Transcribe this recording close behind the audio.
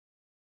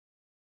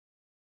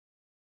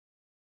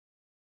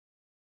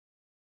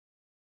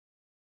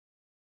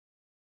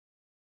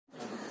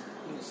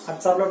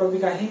आजचा आपला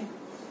टॉपिक आहे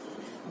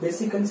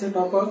basic concept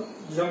of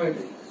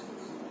geometry.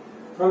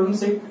 Problem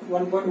set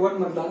 1.1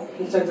 मधला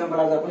पुढचा एक्झाम्पल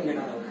आज आपण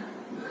घेणार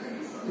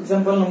आहोत.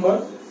 Example number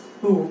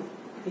 2.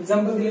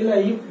 एक्झाम्पल दिलेला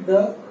आहे, if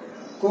the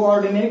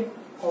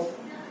coordinate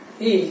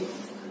of A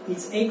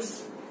is x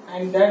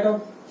and that of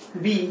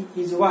b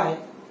is y,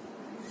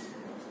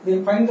 then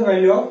find the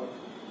value of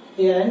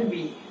a and b.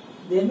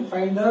 Then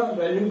find the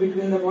value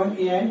between the point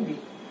a and b,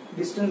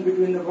 distance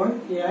between the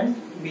point a and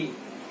b.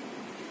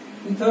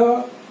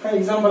 इथं काय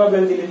example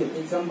आपल्याला दिलेले आहेत.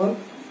 Example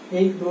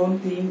 1, 2,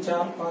 3,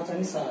 4, 5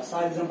 आणि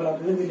 6 example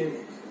आपल्याला दिलेले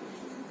आहेत.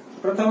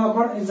 प्रथम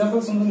आपण एक्झाम्पल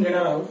समजून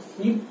घेणार आहोत.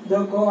 If the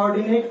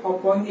coordinate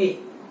of point A,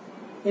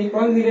 एक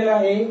पॉइंट दिलेला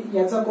आहे,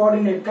 याचा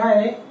कोऑर्डिनेट काय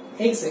आहे?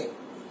 x आहे.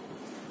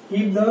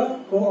 If the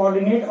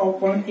coordinate of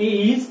point A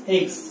is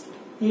x,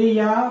 ए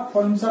या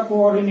पॉइंटचा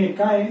कोऑर्डिनेट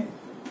काय आहे?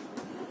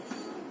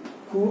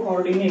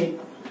 Coordinate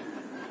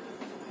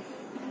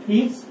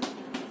is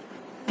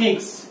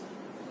x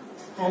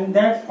and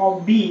that of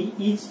b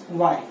is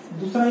y.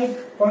 दुसरा एक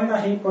पॉइंट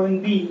आहे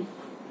पॉइंट b,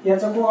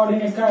 याचा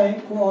कोऑर्डिनेट काय आहे?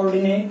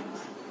 Coordinate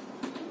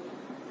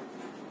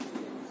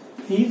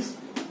is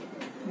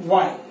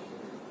y.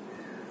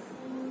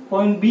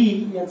 Point b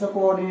याचा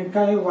कोऑर्डिनेट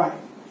काय आहे? y.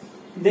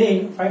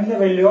 Then find the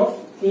value of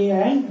a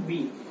and b,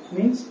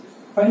 means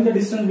find the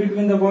distance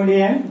between the point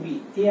a and b.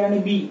 a आणि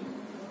b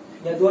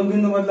या दोन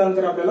बिंदू मधलं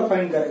अंतर आपल्याला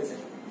फाइंड करायचं आहे.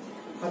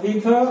 आता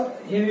इथं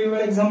हे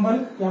वेगवेगळे एक्झाम्पल,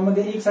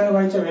 यामध्ये x आणि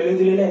y च्या व्हॅल्यू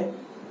दिलेल्या आहेत.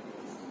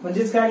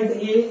 म्हणजेच काय, इथं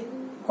a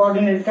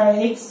कोऑर्डिनेट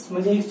काय? x,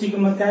 म्हणजे x ची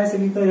किंमत काय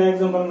असेल? इथं या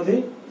एक्झाम्पल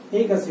मध्ये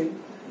 1 असेल.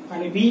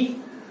 आणि b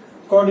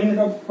coordinate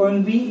of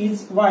point b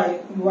is y,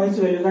 y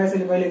ची व्हॅल्यू काय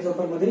असेल? पहिल्या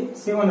एक्झाम्पल मध्ये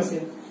 7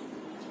 असेल.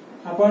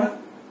 आपण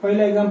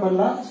पहिल्या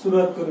एक्झाम्पलला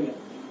सुरुवात करूया.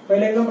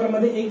 पहिल्या एक्झाम्पल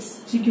मध्ये x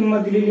ची किंमत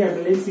दिलेली आहे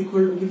आपल्याला. x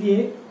इक्वल टू किती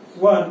आहे?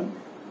 1.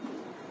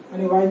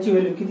 आणि y ची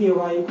व्हॅल्यू किती आहे?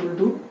 y equal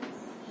to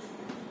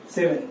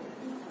 7.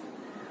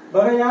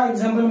 बघा या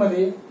एक्झाम्पल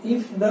मध्ये,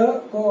 if the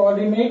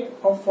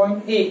coordinate of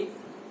point A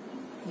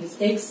is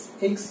x,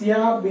 x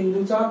या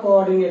बिंदूचा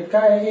कोऑर्डिनेट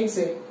काय आहे? x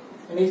आहे.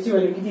 आणि x ची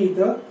व्हॅल्यू किती?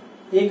 इथं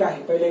 1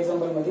 आहे पहिल्या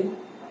एक्झाम्पल मध्ये.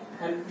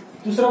 आणि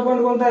दुसरा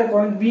पॉइंट कोणता आहे?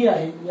 पॉइंट बी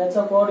आहे.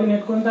 याचा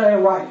कोऑर्डिनेट कोणता आहे?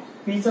 y.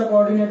 p चा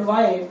कोऑर्डिनेट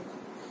y आहे.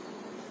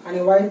 आणि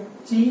y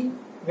ची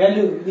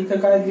व्हॅल्यू इथं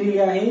काय दिलेली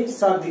आहे?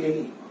 7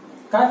 दिलेली.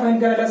 काय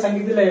फाइंड करायला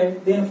सांगितलेलं आहे?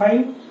 Then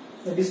find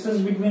the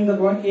distance between the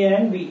point A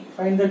and B.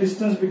 Find the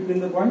distance between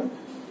the point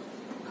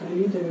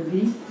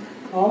B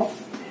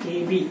of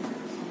A B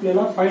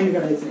आपल्याला फाइंड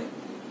करायचं आहे.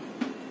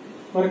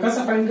 बरं,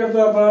 कसं फाइंड करतो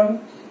आपण?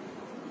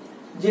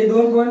 जे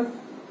दोन पॉइंट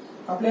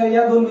आपल्याला,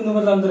 या दोन बिंदू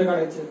मधलं अंतर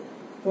काढायचं.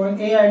 पॉइंट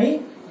ए आणि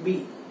बी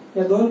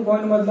या दोन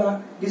पॉइंट मधला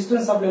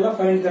डिस्टन्स आपल्याला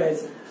फाइंड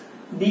करायचं.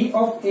 D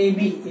of A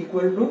B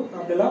equal to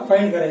आपल्याला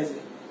फाइंड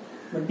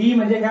करायचं. डी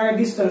म्हणजे काय?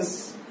 डिस्टन्स.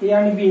 ए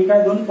आणि बी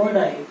काय दोन पॉइंट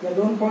आहे, या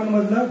दोन पॉइंट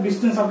मधलं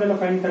डिस्टन्स आपल्याला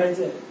फाइंड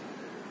करायचं आहे.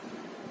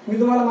 मी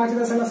तुम्हाला मागच्या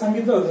तासाला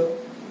सांगितलं होतं,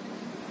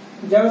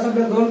 ज्यावेळेस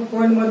आपल्याला दोन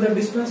पॉइंट मधलं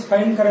डिस्टन्स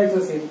फाइंड करायचं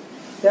असेल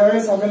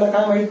त्यावेळेस आपल्याला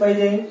काय माहित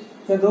पाहिजे?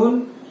 त्या दोन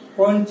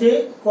पॉइंटचे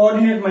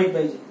कोऑर्डिनेट माहित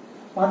पाहिजे.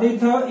 आता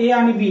इथं ए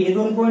आणि बी हे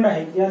दोन पॉइंट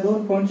आहेत. या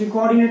दोन पॉइंटचे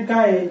कोऑर्डिनेट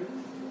काय आहे?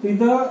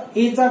 इथं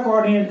ए चा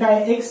कोऑर्डिनेट काय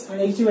आहे? एक्स.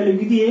 आणि एक्स ची व्हॅल्यू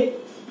किती आहे?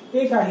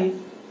 1 आहे.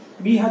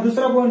 बी हा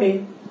दुसरा पॉइंट आहे,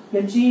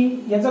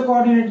 याचा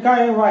कोऑर्डिनेट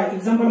काय आहे? वाय.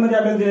 एक्झाम्पल मध्ये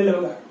आपल्याला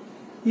दिलेलं बघा,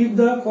 if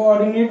the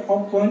coordinate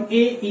of point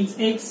A is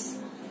x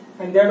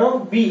and that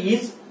of B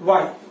is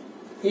why.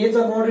 ए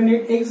चा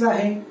कोऑर्डिनेट एक्स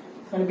आहे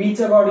आणि बी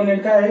चा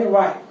कोऑर्डिनेट काय आहे?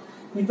 वाय.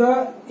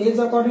 इथं ए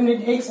चा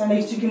कोऑर्डिनेट एक्स आणि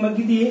एक्स ची किंमत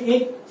किती आहे?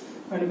 1.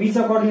 आणि बी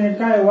चा कोऑर्डिनेट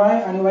काय आहे?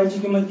 वाय. आणि वाय ची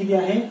किंमत किती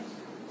आहे?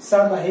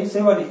 7 आहे,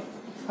 7 आहे.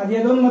 आता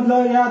या दोन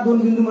मधलं, या दोन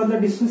बिंदू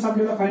मधलं डिस्टन्स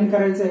आपल्याला फाइंड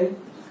करायचं आहे.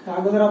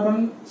 अगोदर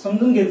आपण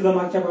समजून घेतलं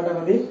मागच्या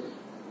पाठामध्ये,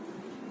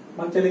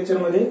 मागच्या लेक्चर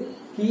मध्ये,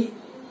 की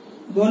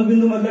दोन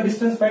बिंदू मधलं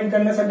डिस्टन्स फाइंड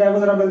करण्यासाठी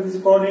अगोदर आपल्याला त्याचे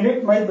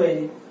कोऑर्डिनेट माहित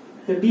पाहिजे.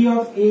 तर डी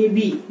ऑफ ए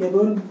बी या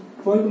दोन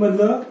पॉइंट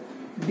मधलं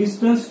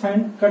डिस्टन्स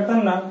फाइंड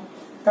करताना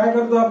काय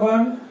करतो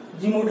आपण?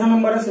 जी मोठा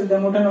नंबर असेल त्या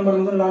मोठ्या नंबर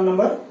मधून लहान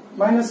नंबर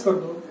मायनस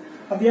करतो.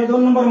 आता या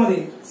दोन नंबर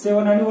मध्ये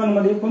 7 आणि 1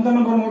 मध्ये कोणता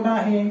नंबर मोठा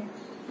आहे?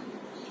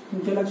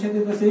 तुमच्या लक्षात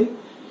येत असेल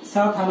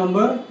 7 हा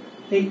नंबर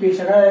 1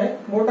 पेक्षा काय आहे?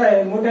 मोठा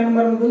आहे. मोठ्या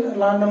नंबर मधून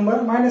लहान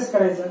नंबर मायनस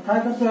करायचा. काय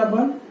करतोय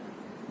आपण?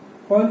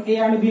 पॉइंट ए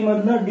आणि बी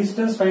मधलं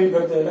डिस्टन्स फाइंड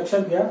करतोय.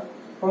 लक्षात घ्या,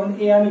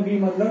 पॉइंट ए आणि बी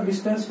मधलं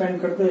डिस्टन्स फाइंड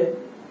करतोय.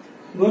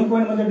 दोन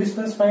पॉइंट मधलं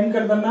डिस्टन्स फाइंड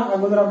करताना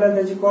अगोदर आपल्याला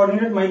त्याची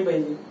कोऑर्डिनेट माहित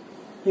पाहिजे.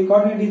 हे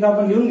कोऑर्डिनेट इथं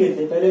आपण लिहून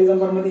घेतले. पहिल्या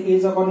एक्झाम्पल मध्ये ए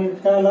चा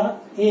कोऑर्डिनेट काय आला?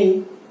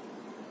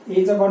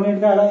 ए चा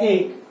कोऑर्डिनेट काय आला?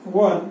 1,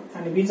 1.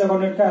 आणि बी चा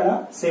कोऑर्डिनेट काय आला?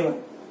 7.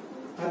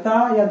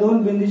 आता या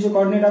दोन बिंदूचे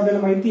कोऑर्डिनेट आपल्याला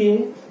माहिती आहे.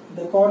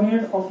 The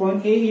coordinate of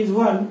point A is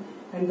 1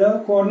 and the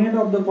coordinate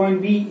of the point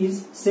B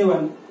is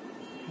 7.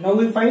 Now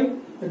we find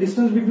the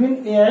distance between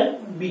A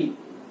and बी.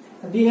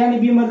 ए आणि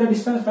बी मधलं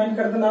डिस्टन्स फाइंड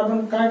करताना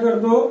आपण काय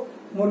करतो?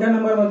 मोठ्या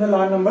नंबर मधलं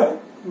लहान नंबर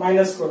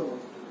मायनस करतो.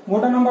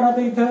 मोठा नंबर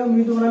आता इथं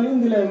मी तुम्हाला लिहून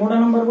दिलाय. मोठा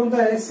नंबर कोणता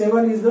आहे?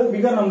 7 is the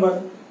bigger number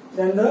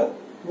than the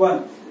 1.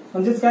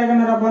 म्हणजेच काय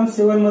करणार आपण?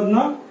 7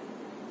 मधनं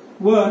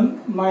 1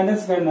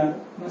 मायनस करणार.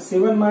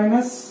 7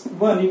 मायनस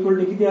 1 इक्वल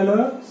टू किती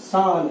आलं?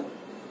 6 आलं.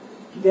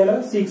 किती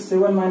आलं? 6.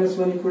 7 minus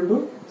 1 equal to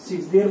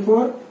 6.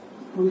 Therefore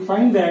we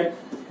find that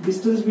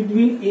distance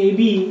between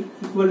AB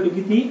equal to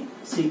किती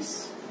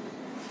 6.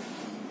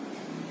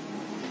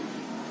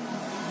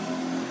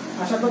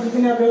 अशा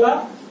पद्धतीने आपल्याला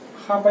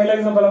हा पहिला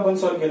एक्झाम्पल आपण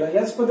सॉल्व्ह केला.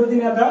 याच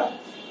पद्धतीने आता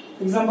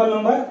एक्झाम्पल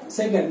नंबर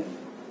सेकंड.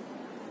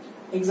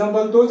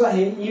 एक्झाम्पल तोच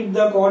आहे. इफ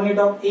द कोऑर्डिनेट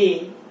ऑफ ए,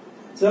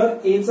 जर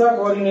ए चा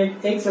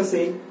कोऑर्डिनेट x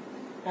असेल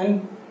and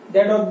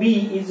that of B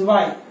is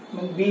y,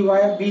 मग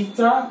बी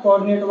चा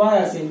कोऑर्डिनेट y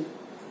असेल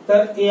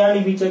तर ए आणि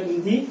बी च्या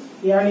किमती,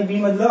 ए आणि बी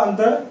मधलं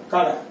अंतर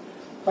काढा.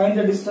 Find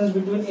the distance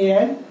between A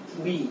and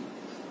बी.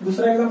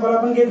 दुसरा एक्झाम्पल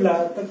आपण घेतला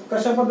तर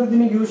कशा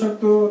पद्धतीने घेऊ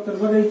शकतो तर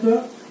बघा इथं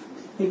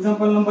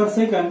example number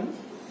second.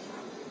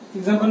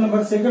 Example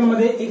number second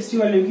मध्ये एक्स ची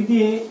व्हॅल्यू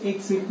किती आहे?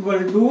 एक्स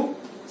इक्वल टू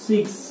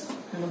 6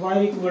 आणि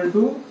वाय इक्वल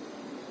टू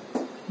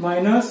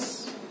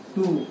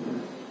 -2.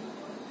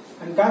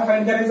 आणि काय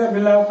फाइंड करायचं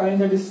आपल्याला?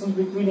 Find the distance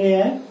between A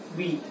and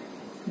B.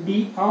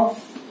 D of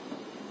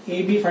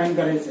A B find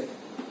करायचंय.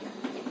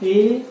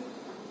 ए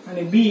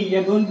आणि बी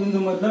या दोन बिंदू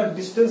मधलं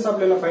डिस्टन्स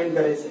आपल्याला फाइंड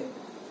करायचंय.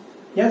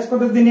 याच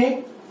पद्धतीने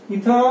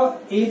इथं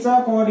ए चा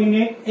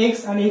कोऑर्डिनेट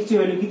एक्स आणि एक्स ची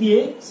व्हॅल्यू किती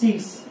आहे?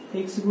 6.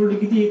 एक्स इक्वल टू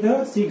किती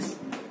इथं 6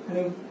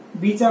 आणि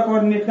बी चा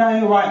कोऑर्डिनेट काय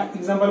आहे? वाय.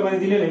 एक्झाम्पल मध्ये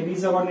दिलेलं आहे. बी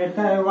चा कोऑर्डिनेट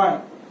काय आहे? वाय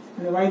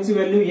आणि वाय ची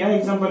व्हॅल्यू या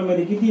एक्झाम्पल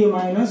मध्ये किती आहे?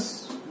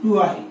 -2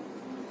 आहे.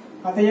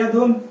 आता या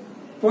दोन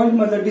पॉइंट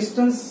मधलं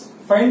डिस्टन्स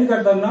फाइंड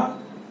करताना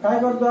काय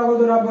करतो?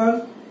 अगोदर आपण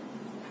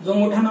जो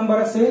मोठा नंबर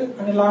असेल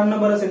आणि लहान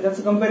नंबर असेल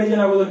त्याचं कंपॅरिझन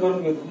अगोदर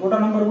करून घेतो. मोठा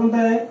नंबर कोणता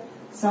आहे?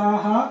 6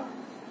 हा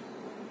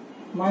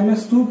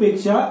 -2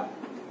 पेक्षा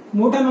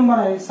मोठा नंबर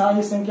आहे. 6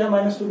 ही संख्या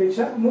 -2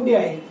 पेक्षा मोठी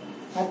आहे.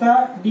 आता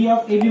डी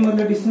ऑफ ए बी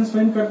मधलं डिस्टन्स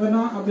फाइंड करताना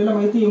आपल्याला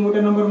माहिती आहे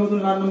मोठ्या नंबर मधून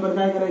लहान नंबर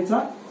काय करायचा?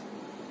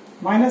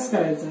 मायनस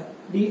करायचा.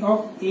 डी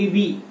ऑफ ए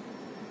बी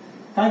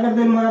काय करता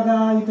येईल मग?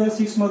 आता इथं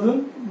 6 मधून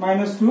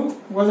 -2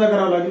 वजा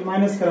करावं लागेल,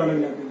 मायनस करावं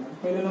लागेल आपल्याला.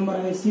 पहिला नंबर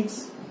आहे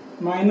 6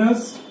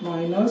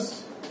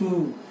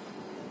 -2.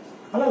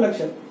 आला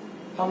लक्षात?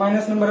 हा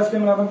मायनस नंबर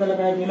असल्यामुळे आपण त्याला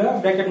काय केलं?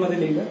 ब्रॅकेट मध्ये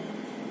लिहिलं.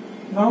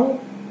 नाव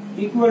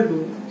इक्वल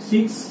टू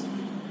 6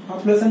 हा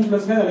प्लस आणि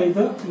प्लस काय झाला?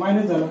 इथं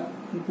मायनस झाला.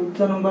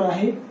 पुढचा नंबर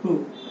आहे 2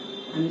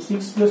 आणि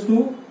 6 +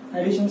 2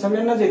 ऍडिशन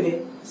सगळ्यांनाच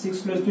येते.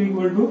 6 + 2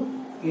 =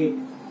 8.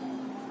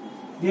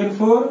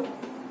 Therefore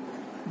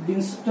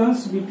distance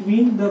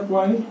between the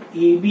point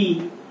AB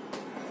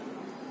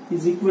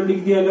is equal to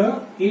किती आलं?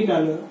 8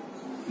 आलं.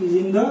 Is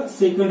in the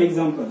second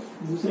example.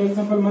 दुसऱ्या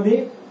एक्झाम्पल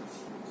मध्ये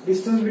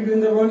distance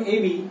between the point A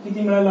B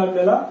किती मिळालं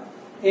आपल्याला?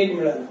 8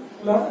 मिळालं.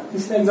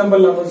 तिसऱ्या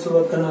एक्झाम्पलला आपण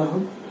सुरुवात करणार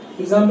आहोत.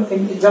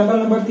 एक्झाम्पल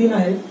नंबर 3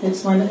 आहे.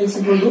 x = -2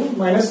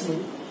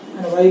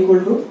 आणि y =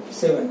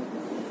 7.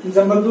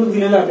 एक्झाम्पल 2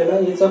 दिलेला आपल्याला.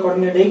 a चा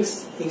कोऑर्डिनेट x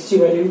ची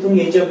व्हॅल्यू इथून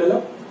घ्यायची आपल्याला.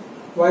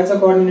 y चा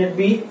कोऑर्डिनेट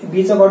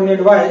b चा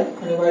कोऑर्डिनेट y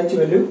आणि y ची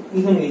व्हॅल्यू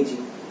इथून घ्यायची.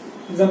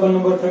 एक्झाम्पल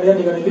नंबर 3 या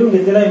ठिकाणी लिहून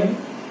घेतलेला आहे मी.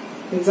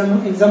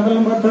 Example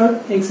number 3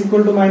 x =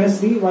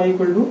 -3 y =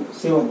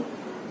 7.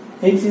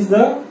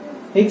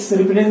 x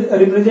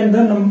represent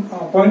the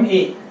point A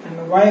and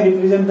y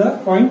represent the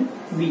point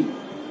B.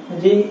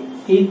 म्हणजे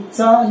a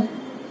चा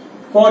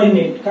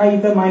कोऑर्डिनेट काय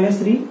इथं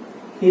 -3,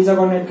 a चा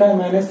कोऑर्डिनेट काय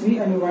 -3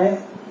 आणि y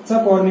चा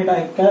कोऑर्डिनेट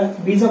आहे काय?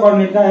 b चा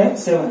कोऑर्डिनेट काय आहे?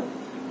 7.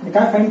 आणि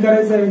काय फाइंड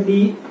करायचं आहे?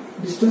 D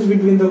distance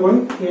between the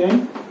point A and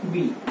B.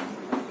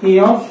 A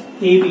of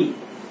AB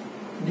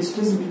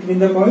distance between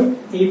the point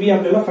AB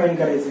आपल्याला फाइंड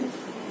करायचं आहे.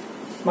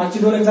 मागची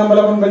 2 एक्झाम्पल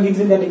आपण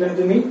बघितले. त्या ठिकाणी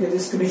तुम्ही त्याचे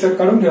स्क्रीनशॉट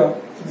काढून ठेवा.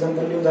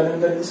 एक्झाम्पल लिहून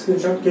झाल्यानंतर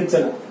स्क्रीनशॉट घेत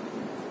चला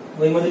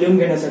वहीमध्ये लिहून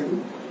घेण्यासाठी.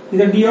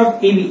 इथं डी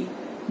ऑफ ए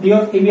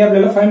बी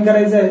आपल्याला फाइंड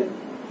करायचं आहे.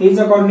 ए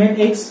चा कोऑर्डिनेट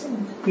x,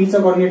 b चा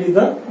कोऑर्डिनेट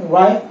इथं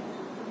y.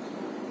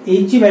 a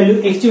ची व्हॅल्यू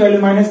x ची व्हॅल्यू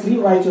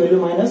 -3, y ची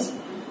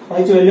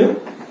व्हॅल्यू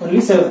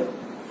ओनली 7.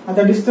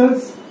 आता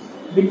डिस्टन्स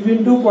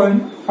बिटवीन 2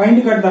 पॉइंट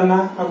फाइंड करताना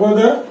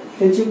अगोदर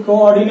त्याची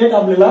कोऑर्डिनेट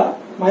आपल्याला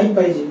माहित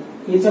पाहिजे.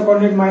 a चा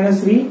कोऑर्डिनेट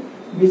 -3,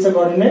 b चा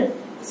कोऑर्डिनेट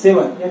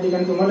 7 या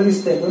ठिकाणी तुम्हाला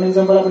दिसतंय. 2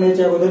 एक्झाम्पल आपण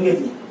याच्या अगोदर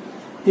घेतली.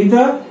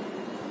 तिथं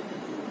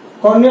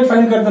कोऑर्डिनेट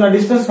फाइंड करताना,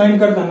 डिस्टन्स फाइंड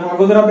करताना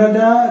अगोदर आपल्याला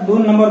त्या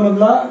 2 नंबर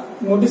मधला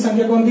मोठी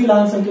संख्या कोणती,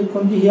 लहान संख्या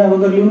कोणती हे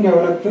अगोदर लिहून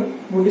घ्यावं लागतं.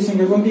 मोठी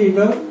संख्या कोणती?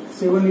 इथं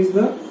 7 is the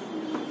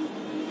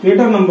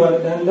greater number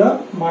than the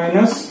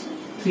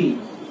 -3.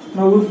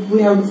 Now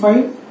we have to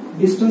find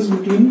distance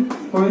between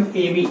point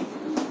A B.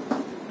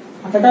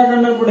 आता काय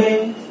करणार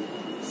पुढे?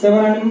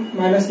 7 आणि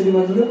 -3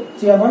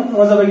 मधली आपण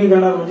वजाबाकी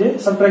करणार म्हणजे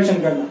सबट्रॅक्शन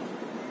करणार.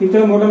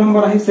 इथं मोठा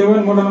नंबर आहे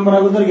 7, मोठा नंबर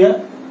अगोदर घ्या,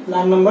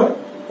 लहान नंबर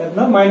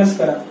त्यातनं मायनस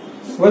करा.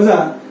 वजा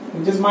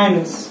म्हणजेच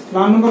मायनस.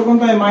 लहान नंबर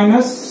कोणता आहे?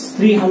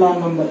 -3 हा लहान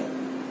नंबर आहे.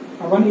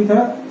 आपण इथं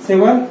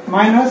 7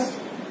 मायनस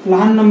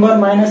लहान नंबर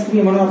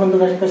 -3 म्हणून आपण तो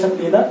कशात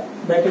लिहिला?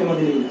 ब्रॅकेट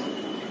मध्ये लिहिला.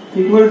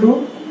 इक्वल टू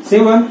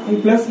 7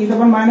 प्लस इथं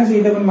पण मायनस,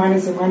 इथं पण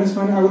मायनस आहे. मायनस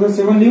अगोदर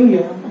 7 लिहून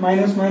घ्या.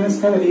 मायनस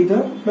मायनस काय झाले? इथं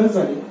प्लस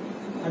झाले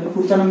आणि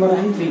पुढचा नंबर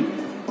आहे 3.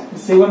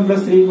 7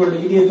 + 3 =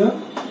 किती येतं?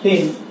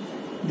 10.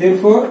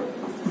 Therefore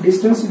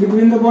distance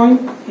between the point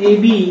A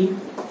B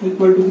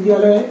equal to किती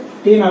आलंय?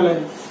 10 आलंय.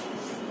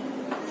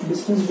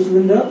 Distance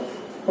between the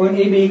point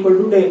A B equal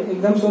to 10.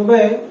 एकदम सोपं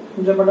आहे,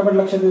 तुमच्या पटापट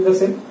लक्षात येत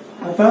असेल.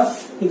 आता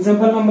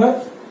एक्झाम्पल नंबर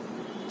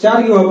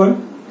 4 घेऊ आपण.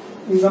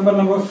 एक्झाम्पल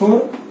नंबर 4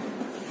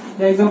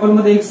 या एक्झाम्पल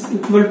मध्ये x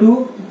इक्वल टू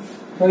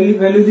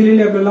व्हॅल्यू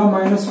दिलेली आपल्याला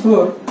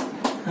 -4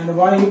 आणि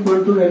y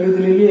इक्वल टू व्हॅल्यू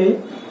दिलेली आहे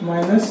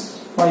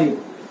 -5.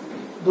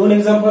 दोन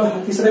एक्झाम्पल. हा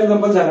तिसरा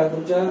एक्झाम्पल झाला.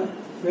 तुमच्या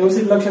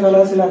व्यवस्थित लक्षात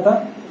आलं असेल आता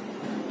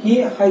की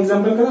हा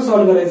एक्झाम्पल कसं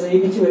सॉल्व्ह करायचं, ए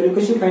बी ची व्हॅल्यू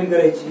कशी फाइंड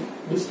करायची,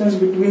 डिस्टन्स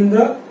बिटवीन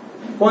द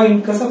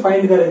पॉइंट कसं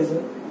फाइंड करायचं.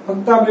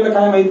 फक्त आपल्याला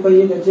काय माहित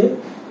पाहिजे, त्याचे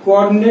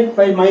कोऑर्डिनेट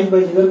माहित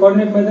पाहिजे. जर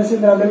कोऑर्डिनेट माहित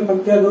असेल तर आपल्याला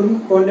फक्त या दोन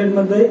कोऑर्डिनेट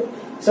मध्ये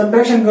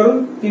सबट्रॅक्शन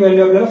करून ती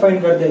व्हॅल्यू आपल्याला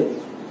फाइंड करता येते.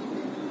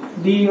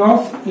 D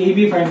of A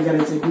B find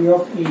करायचं. D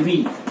of A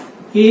B.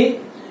 ए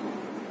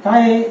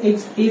काय आहे,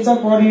 एक्स, ए चा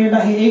कोऑर्डिनेट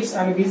आहे एक्स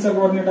आणि बी चा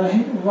कोऑर्डिनेट आहे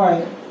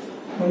वाय.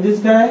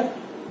 म्हणजेच काय,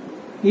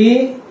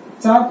 ए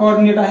चा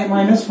कोऑर्डिनेट आहे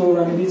 -4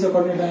 आणि बी चा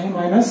कोऑर्डिनेट आहे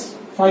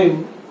 -5.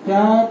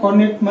 त्या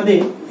कोऑर्डिनेट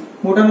मध्ये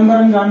मोठा नंबर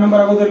आणि लहान नंबर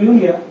अगोदर लिहून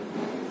घ्या.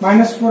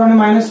 -4 आणि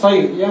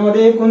 -5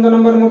 यामध्ये कोणता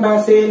नंबर मोठा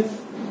असेल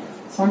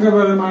सांगा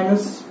बरं.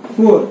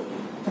 -4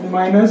 आणि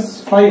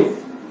 -5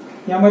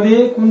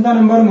 यामध्ये कोणता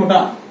नंबर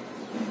मोठा.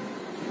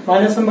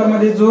 मायनस नंबर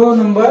मध्ये जो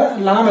नंबर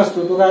लहान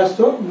असतो तो काय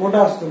असतो, मोठा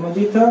असतो.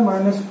 म्हणजे इथं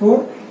 -4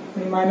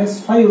 आणि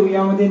 -5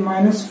 यामध्ये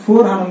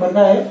 -4 हा नंबर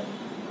काय आहे,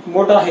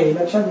 मोठा आहे.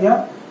 लक्षात घ्या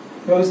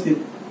व्यवस्थित.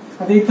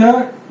 आता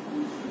इथं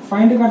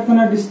फाइंड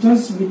करताना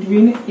distance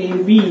between A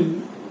B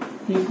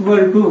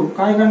equal to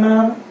काय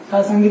करणार,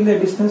 काय सांगितलंय,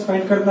 डिस्टन्स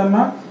फाइंड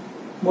करताना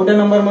मोठ्या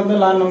नंबर मधला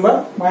लहान नंबर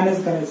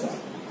मायनस करायचा.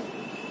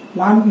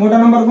 मोठा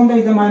नंबर कोणता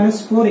इथं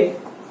 -4 आहे,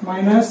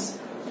 मायनस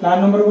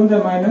लहान नंबर कोणता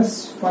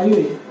 -5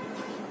 आहे.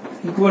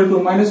 इक्वल टू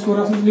 -4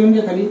 असंच लिहून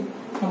घ्या खाली.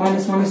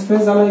 मायनस मायनस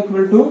प्लस झाला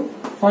इक्वल टू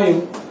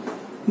 5.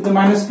 इथं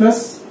minus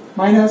plus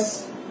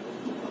minus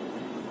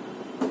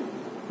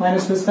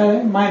minus plus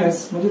काय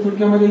मायनस. म्हणजे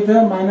थोडक्यामध्ये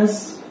इथं मायनस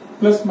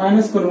प्लस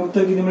मायनस करून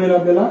उत्तर किती मिळेल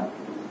आपल्याला,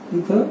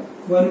 इथं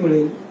 1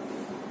 मिळेल.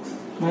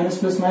 मायनस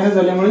प्लस मायनस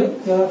झाल्यामुळे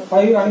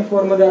 5 आणि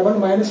 4 मध्ये आपण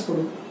मायनस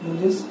करू.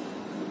 म्हणजे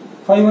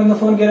 5 मधनं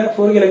 4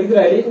 गेला किती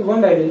राहिले,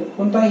 1 राहिले.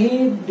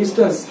 कोणताही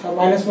डिस्टन्स हा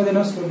मायनस मध्ये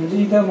नसतो. म्हणजे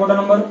इथं मोठा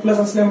नंबर प्लस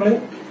असल्यामुळे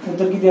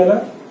उत्तर किती आलं,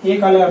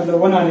 1 आलं आपलं,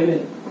 1 आलेलं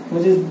आहे.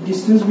 म्हणजे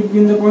distance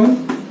between the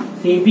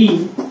point A B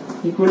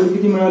equal to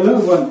किती मिळालं,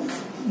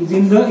 1 is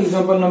in the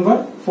example number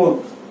 4.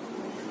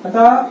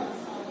 आता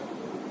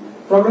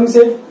प्रॉब्लेम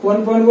सेट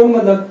 1.1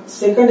 मधला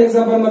सेकंड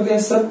एक्झाम्पल मध्ये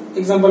सब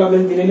एक्झाम्पल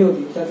आपल्याला दिलेली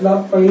होती. त्यातला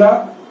पहिला,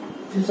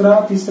 दुसरा,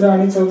 तिसरा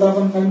आणि चौथा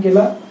आपण फाइंड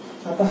केला.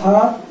 आता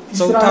हा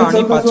तिसरा आणि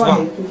चौथा जो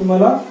आहे तो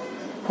तुम्हाला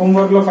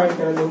होमवर्कला फाइंड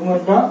करायचा,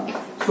 होमवर्कला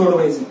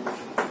सोडवायचं.